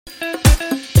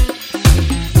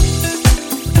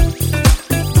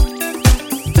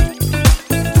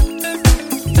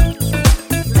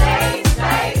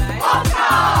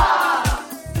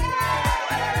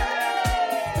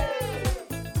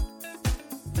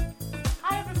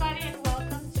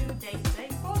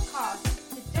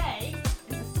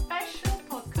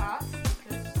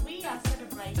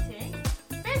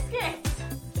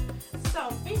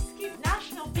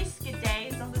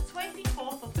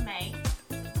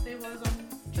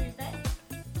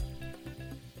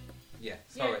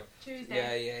Sorry.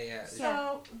 Tuesday. Yeah.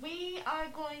 So we are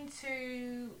going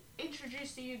to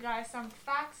introduce to you guys some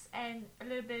facts and a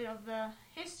little bit of the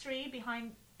history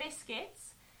behind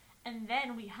biscuits, and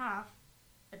then we have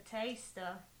a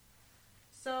taster.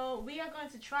 So we are going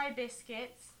to try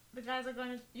biscuits.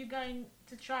 You're going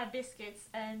to try biscuits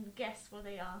and guess what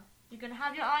they are. You're going to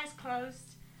have your eyes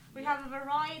closed. We have a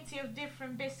variety of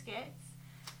different biscuits,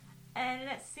 and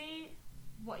let's see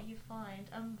what you find.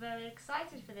 I'm very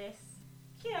excited for this.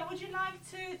 Kira, would you like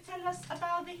to tell us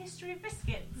about the history of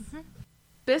biscuits? Mm-hmm.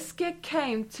 Biscuit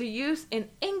came to use in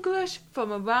English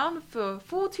from around the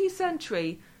 14th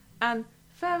century, and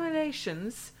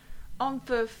variations on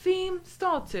the theme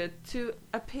started to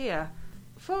appear.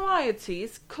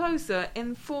 Varieties closer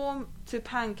in form to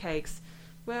pancakes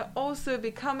were also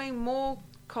becoming more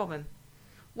common.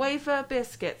 Wafer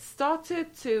biscuits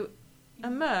started to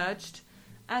emerge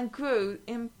and grew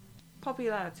in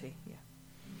popularity.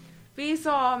 These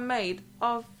are made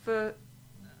of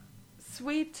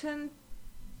sweetened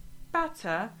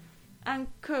batter and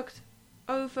cooked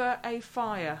over a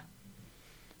fire.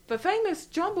 The famous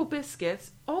jumble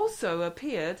biscuits also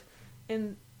appeared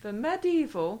in the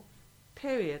medieval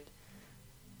period,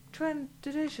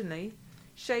 traditionally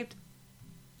shaped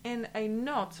in a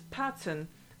knot pattern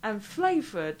and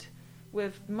flavoured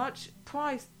with much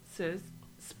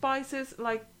spices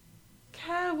like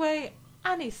caraway,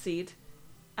 aniseed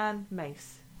and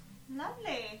mace.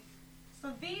 Lovely.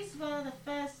 So these were the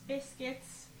first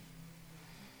biscuits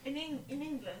in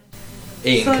England.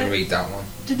 Ian can read that one.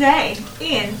 Today,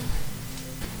 Ian.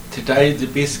 Today, the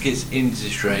biscuits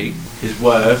industry is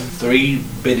worth £3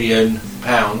 billion.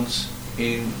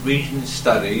 In recent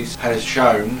studies, has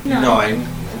shown 9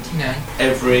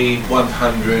 every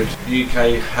 100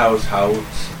 UK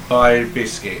households buy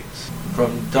biscuits.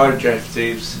 From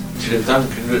digestives to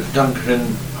the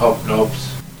Duncan Hobnobs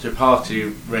to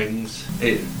party rings,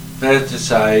 it's fair to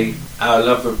say our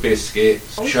love of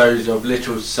biscuits shows of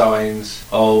little signs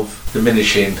of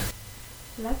diminishing.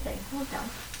 Lovely, well done.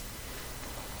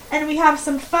 And we have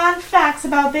some fun facts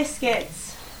about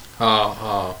biscuits.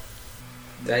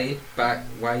 Dated back,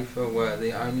 wafer were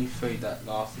the only food that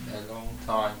lasted a long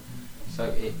time, so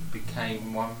it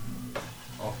became one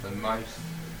of the most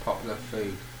popular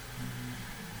food.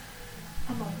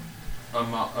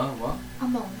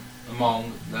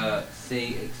 Among the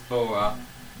sea explorer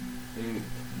who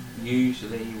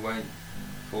usually went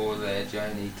for their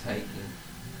journey taking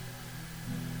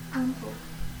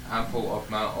ample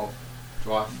amount of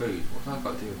dry food. What have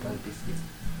I got to do with those biscuits?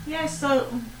 Yeah, so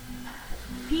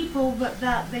people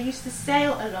that they used to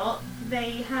sail a lot,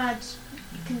 they had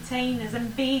containers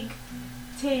and big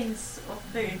tins of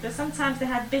food, but sometimes they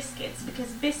had biscuits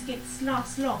because biscuits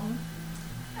last long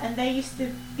and they used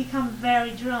to become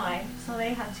very dry, so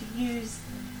they had to use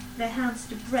their hands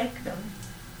to break them.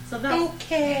 So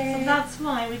that's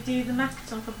why we do the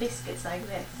macaron for biscuits like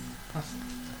this. That's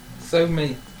so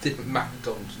many different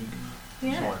macarons.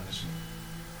 Yeah.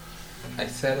 A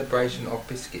celebration of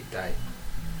Biscuit Day.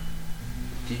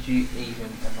 Did you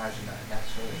even imagine that a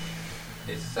national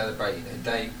is celebrating a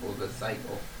day for the sake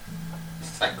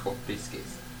of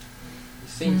biscuits? It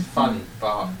seems funny,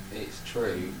 but it's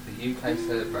true. The UK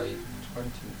celebrates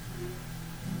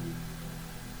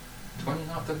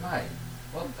 29th of May.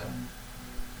 What the?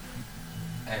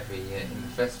 Every year in the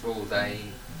festival,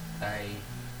 they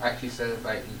actually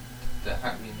celebrate the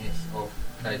happiness of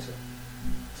pleasure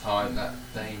time that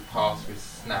they pass with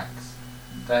snacks.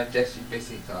 Digestive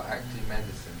biscuits are actually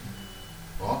medicine.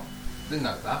 What? Didn't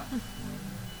know that.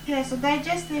 Yeah, so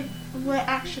digestive were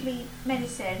actually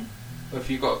medicine. If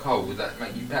you got a cold, would that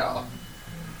make you better?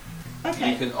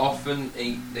 Okay. You can often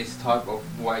eat this type of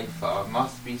wafer.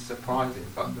 Must be surprising,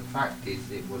 but the fact is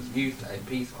it was used as a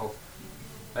piece of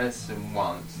medicine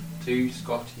once. 2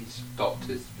 Scottish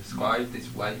doctors prescribed this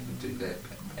wafer to their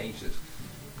patients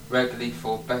regularly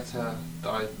for better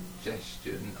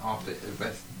digestion after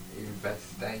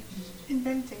investigation.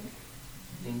 Inventing.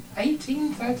 In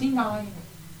 1839.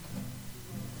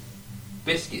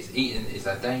 Biscuits eaten is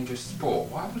a dangerous sport.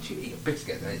 Why would you eat a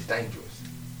biscuit then it's dangerous?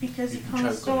 Because you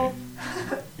can't stop.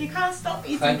 You can't stop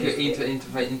eating. Thank you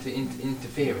biscuits.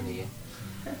 interfering here.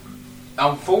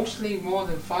 Unfortunately, more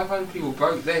than 500 people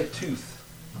broke their tooth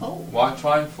while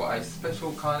trying for a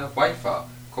special kind of wafer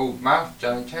called mouth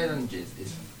challenges.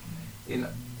 Is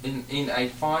in a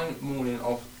fine morning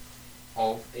of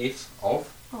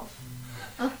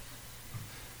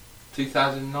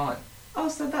 2009. Oh,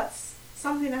 so that's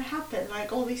something that happened.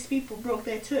 Like all these people broke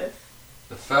their tooth.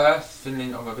 The first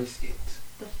filling of a biscuit.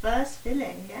 The first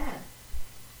filling, yeah.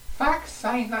 Facts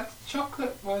saying that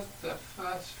chocolate was the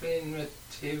first thin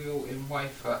material in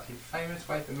wafer. A famous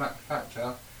wafer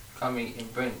manufacturer coming in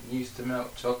Brent used to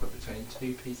melt chocolate between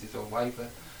two pieces of wafer.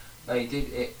 They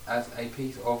did it as a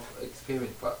piece of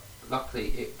experience, but luckily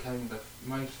it became the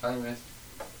most famous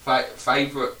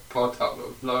favourite product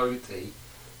of loyalty.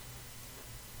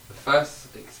 The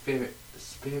first experiment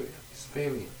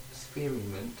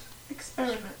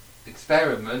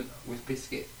with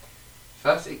biscuits.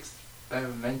 First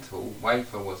experimental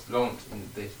wafer was launched in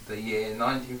the year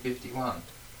 1951.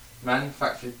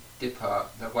 Manufactured Dipper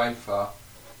the wafer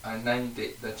and named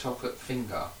it the Chocolate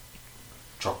Finger.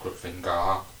 Chocolate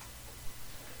Finger.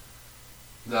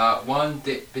 The one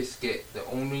dip biscuit, the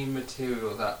only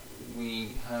material that we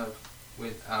have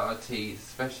with our tea,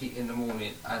 especially in the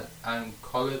morning, and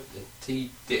collared the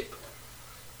tea dip.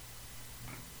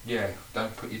 Yeah,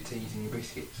 don't put your teas in your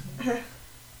biscuits.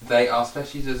 They are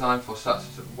specially designed for such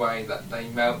a way that they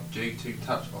melt due to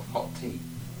touch of hot tea.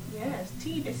 Yes,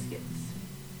 tea biscuits.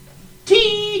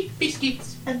 Tea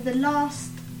biscuits! And the last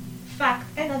fact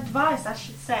and advice, I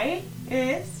should say,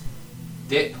 is...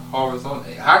 Dip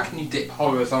horizontally. How can you dip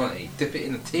horizontally? Dip it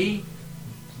in the tea?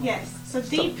 Yes, so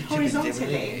deep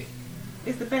horizontally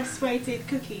is the best way to eat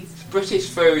cookies. British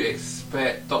food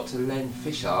expert Dr. Len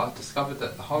Fisher discovered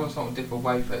that the horizontal dip of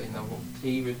wafer in the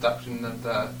tea reduction of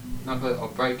the number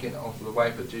of breaking of the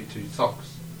wafer due to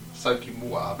socks soaking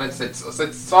water. I said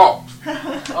socks!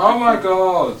 Oh my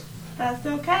god! That's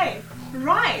okay.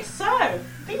 Right, so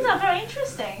these are very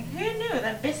interesting. Who knew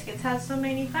that biscuits had so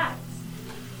many facts?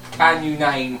 Can you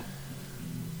name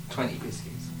 20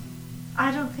 biscuits?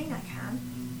 I don't think I can.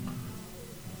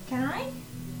 Can I?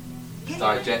 There's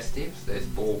digestives, there's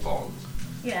bonbons,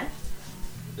 Yeah.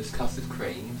 there's custard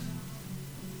creams,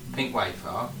 pink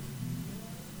wafer,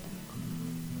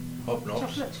 Hobnobs.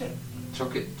 Chocolate chip.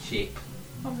 chocolate chip,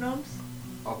 Hobnobs.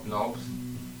 hobnobs,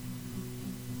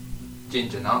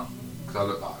 ginger nut, because I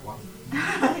look like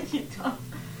one. You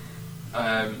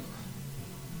don't.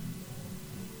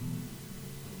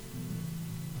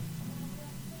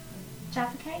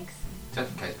 Jaffa cakes?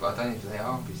 Jaffa cakes, but I don't know if they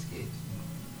are biscuits.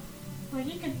 Well,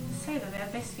 you could say that they're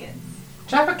biscuits.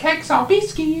 Jaffa cakes are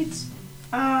biscuits!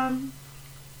 Um,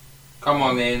 Come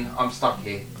on in, I'm stuck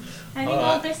here. any more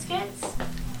Alright. biscuits?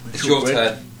 It's your Shortbread.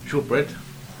 turn. Shortbread.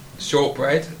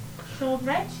 Shortbread,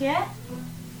 Shortbread, yeah?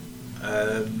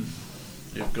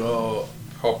 You've got.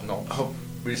 hobnobs.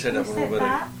 We said that We one said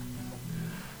already.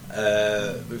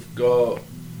 that. We've got.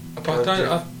 But I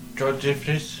don't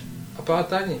Digestives. know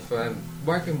if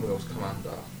wagon wheels come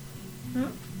under.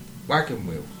 Wagon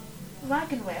wheels.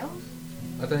 Wagon wheels?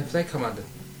 I don't know if they come under.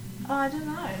 Oh, I don't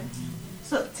know.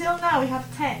 So, till now we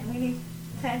have 10. We need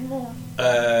 10 more.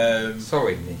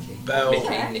 Sorry, Mickey. Bell.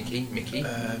 Mickey.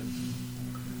 Uh,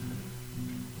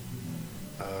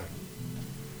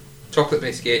 Chocolate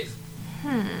biscuits.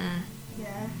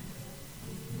 Yeah.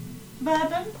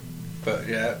 Bourbon? but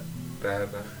yeah.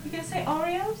 Bourbon. You can say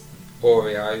Oreos?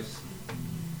 Oreos.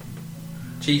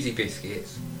 Cheesy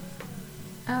biscuits.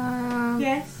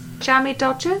 Yes. Jammy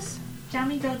Dodgers.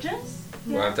 Jammy Dodgers?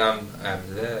 Well done. Here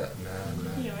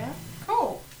we are.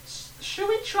 Cool. Should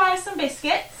we try some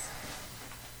biscuits?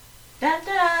 Dun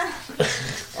dun!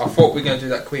 I thought we were going to do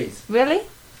that quiz. Really?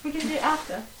 We can do it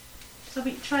after. So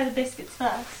we try the biscuits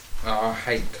first. Oh, I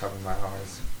hate covering my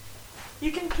eyes.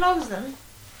 You can close them.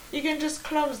 You can just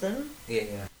close them.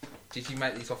 Yeah. Did you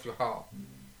make these off your heart?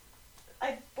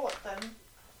 I bought them.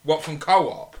 What, from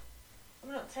Co-op?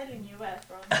 I'm not telling you where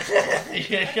from.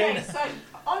 Yeah, Okay, so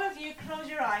all of you close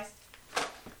your eyes.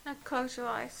 Now close your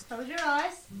eyes. Close your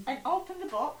eyes and open the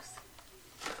box.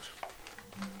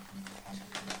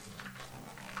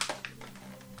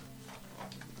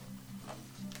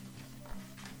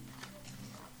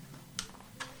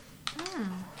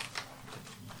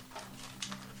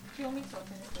 Do you want me to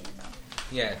open it for you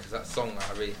though? Yeah, because that song that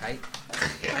I really hate.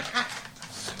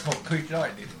 What Quick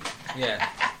Night did. Yeah.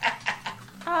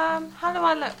 How do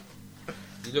I look?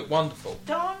 You look wonderful.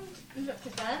 Don't look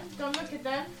at them. Don't look at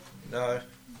them. No.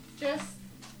 Just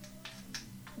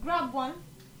grab one.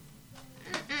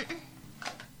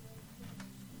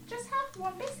 Just have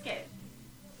one biscuit.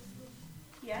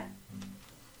 Yeah.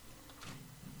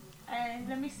 And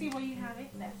let me see what you have it.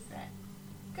 That's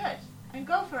it. Good. And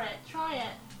go for it. Try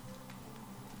it.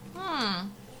 I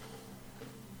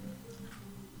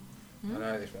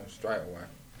know this one straight away.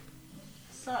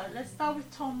 So let's start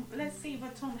with Tom. Let's see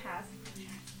what Tom has.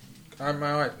 Can I open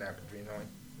my eyes now, Katrina?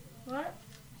 What?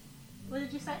 What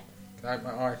did you say? Can I open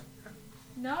my eyes?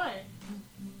 No.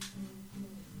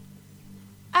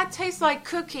 That tastes like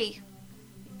cookie.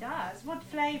 It does. What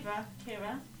flavour,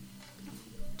 Kira?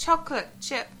 Chocolate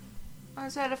chip. Or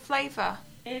is that a flavour?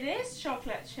 It is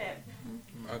chocolate chip.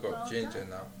 I got Well ginger done.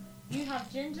 nut. You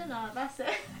have ginger nut, that's it.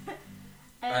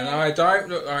 And I don't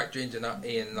look like ginger nut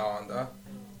Ian Lander.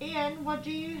 Ian, what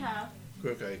do you have?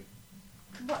 Cookie.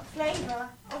 What flavour?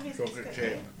 Obviously Chocolate it's chip.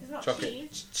 cookie. It's not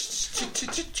Chocolate.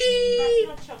 cheese. Cheese.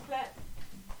 That's not chocolate.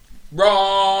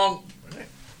 Wrong.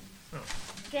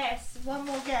 Guess. One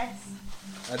more guess.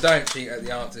 I don't cheat at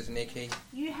the answers, Nikki.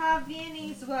 You have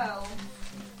Viennese well.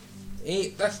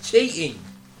 That's cheating.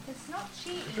 It's not It's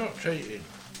cheating. not cheating.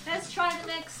 Let's try the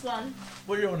next one.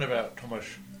 What are you on about, Thomas?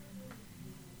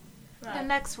 The Right.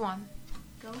 next one.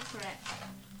 Go for it.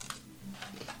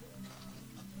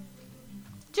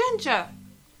 Ginger.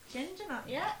 Ginger nut,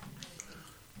 yeah.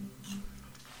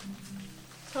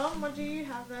 Tom, what do you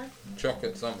have then?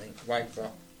 Chocolate something. Wafer.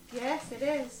 Yes, it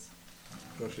is.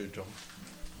 What's it, Tom?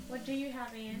 What do you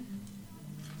have, Ian?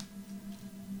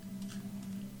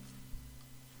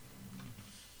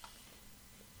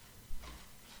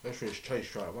 That's for its taste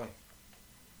straight away.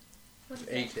 What is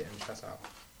Eat it and shut up.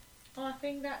 Oh, I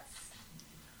think that's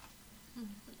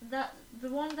the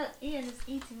one that Ian is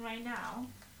eating right now.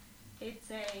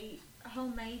 It's a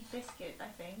homemade biscuit, I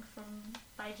think,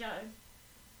 by Joe.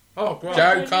 Oh, great.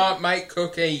 Joe can't make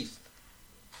cookies.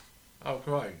 Oh,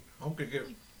 great. I'm going to get...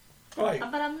 Great.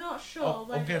 But I'm not sure. Oh,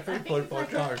 but I'm getting I food think by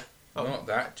it's Joe. Oh. Not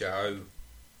that Joe.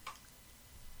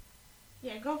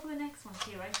 Yeah, go for the next one,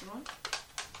 Kira, if you want.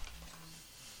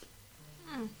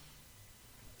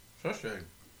 Sausage.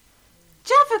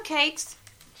 Jaffa cakes.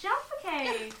 Jaffa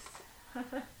cakes.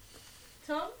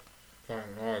 Tom, Fine,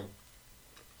 I did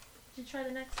you try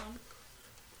the next one?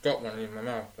 got one in my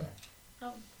mouth though.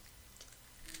 Oh.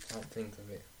 Can't think of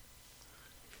it.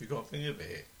 You got to think of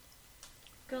it.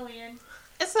 Go, Ian.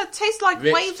 It's a taste like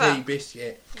Rich wafer. tea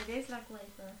biscuit. It is like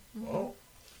wafer. What?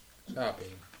 Sorry.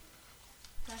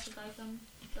 That's the guy,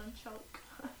 don't choke.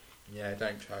 Yeah,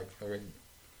 don't choke. I wouldn't.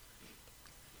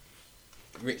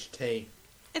 Rich tea.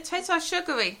 It tastes like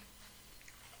sugary.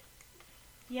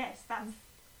 Yes, that's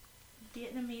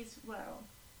Vietnamese well.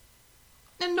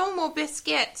 The normal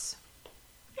biscuits.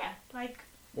 Yeah, like,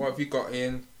 What have you got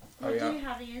in? what Hurry do up. you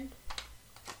have, Ian?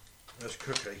 That's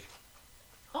cookie.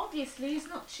 Obviously, it's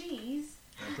not cheese.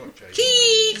 That's not cheese.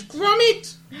 Cheese!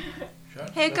 Gromit! Shut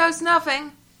Here up. goes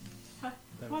nothing.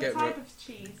 Don't What get type rid- of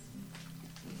cheese?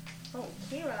 Oh,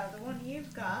 Kira, the one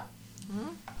you've got.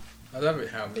 I love it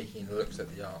how Nikki looks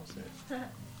at the answers.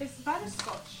 It's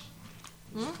butterscotch.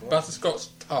 Butterscotch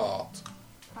tart.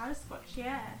 Butterscotch,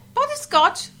 yeah.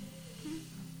 Butterscotch.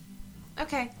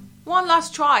 Okay, one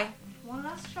last try. One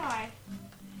last try.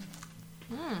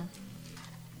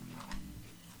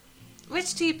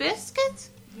 Rich tea biscuits.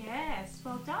 Yes,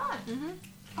 well done. Mm-hmm.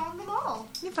 Found them all.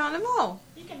 You found them all.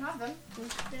 You can have them.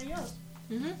 They're yours.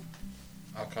 Mm-hmm.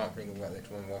 I can't think of what which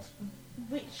one was.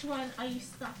 Which one are you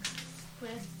stuck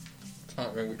with? Can't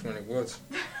remember which one it was.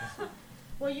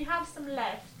 Well, you have some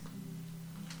left.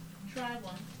 Try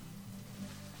one.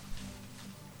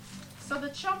 So the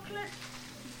chocolate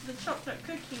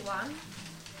cookie one,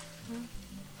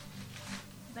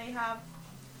 they have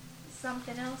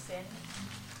something else in.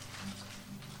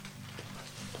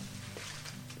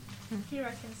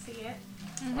 Kira can see it.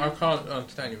 I can't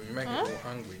understand you. You're making me all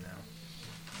hungry now.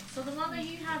 So the one that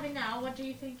you have in now, what do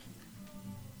you think?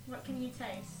 What can you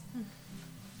taste?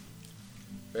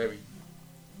 Very.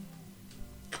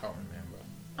 Can't remember.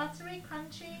 Buttery,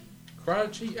 crunchy.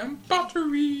 Crunchy and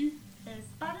buttery. There's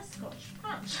butterscotch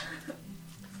crunch.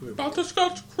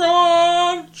 Butterscotch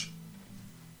crunch.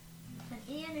 And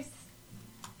Ian is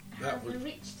That has the was-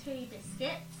 rich tea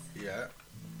biscuits. Yeah.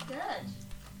 Good.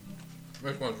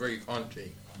 This one's really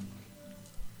crunchy.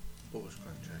 What was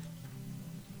crunchy?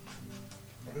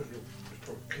 I don't know. Just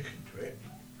put a kick into it.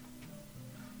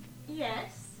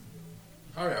 Yes.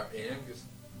 Hurry up, Ian. Just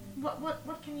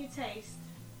What can you taste?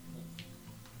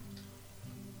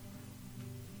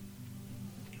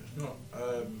 It's not.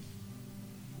 I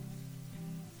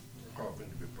can't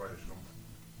think of it. Bread is not.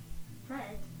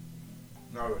 Bread.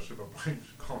 No, I said my brain's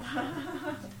gone.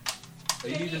 are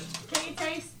you just Can you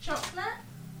taste chocolate?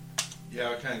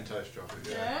 Yeah, I can taste chocolate.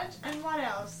 Yeah. Good. And what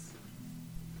else?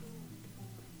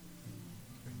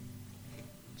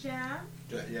 Jam.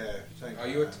 Yeah. Thank are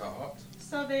you a tart?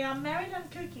 So they are Maryland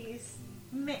cookies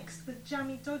mixed with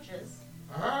jammy Dodgers.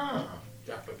 Ah.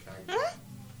 Jaffa cake.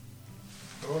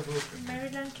 I was looking.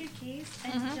 Maryland cookies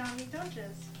and jammy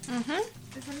Dodgers.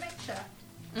 Mm-hmm. It's a mixture.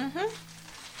 Mm-hmm.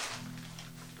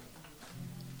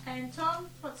 And Tom,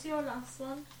 what's your last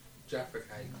one? Jaffa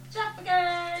cake. Jaffa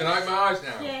cake. Can I have my eyes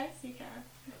now? Yes, you can.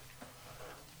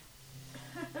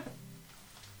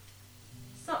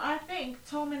 So I think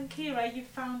Tom and Kira, you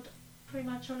found pretty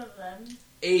much all of them.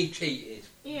 He cheated.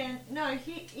 Ian, no,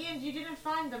 Ian, you didn't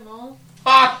find them all.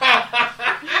 I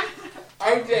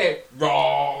did.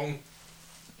 Wrong.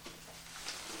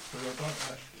 But I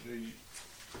don't actually.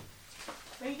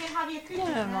 Well, you can have your cookies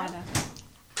Yeah, now. right.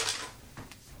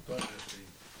 Don't actually.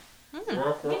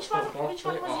 Which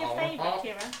one was your favourite,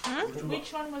 Kira? Hmm?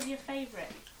 Which one was your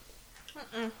favourite?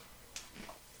 Mm-mm.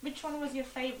 Which one was your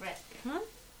favourite?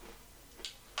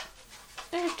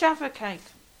 It's Jaffa cake.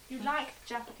 You like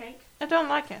Jaffa cake? I don't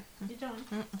like it. You don't?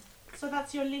 Mm-mm. So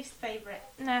that's your least favourite.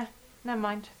 No, never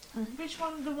mind. Which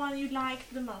one the one you like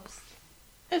the most?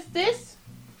 Is this?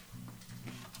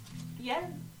 Yeah?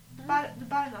 The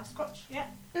banana scotch, yeah?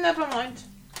 Never mind.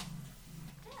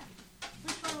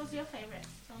 Which one was your favourite?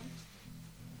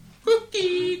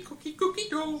 Cookie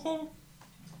dough.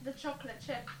 The chocolate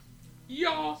chip.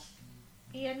 Yes.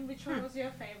 Ian, which one was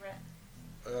your favourite?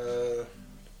 The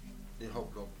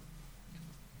hobnob.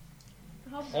 The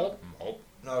hobnob. Hop.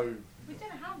 No. We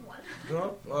didn't have one.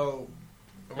 No. Well.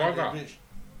 Rugger.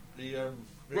 The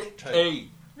rich tea. Hey.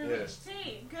 The Yeah. rich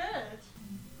tea, good.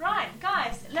 Right,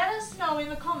 guys, let us know in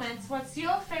the comments what's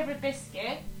your favourite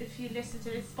biscuit if you listen to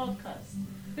this podcast.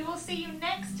 We will see you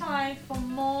next time for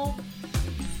more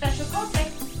special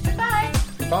content. Goodbye.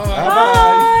 Bye. Bye.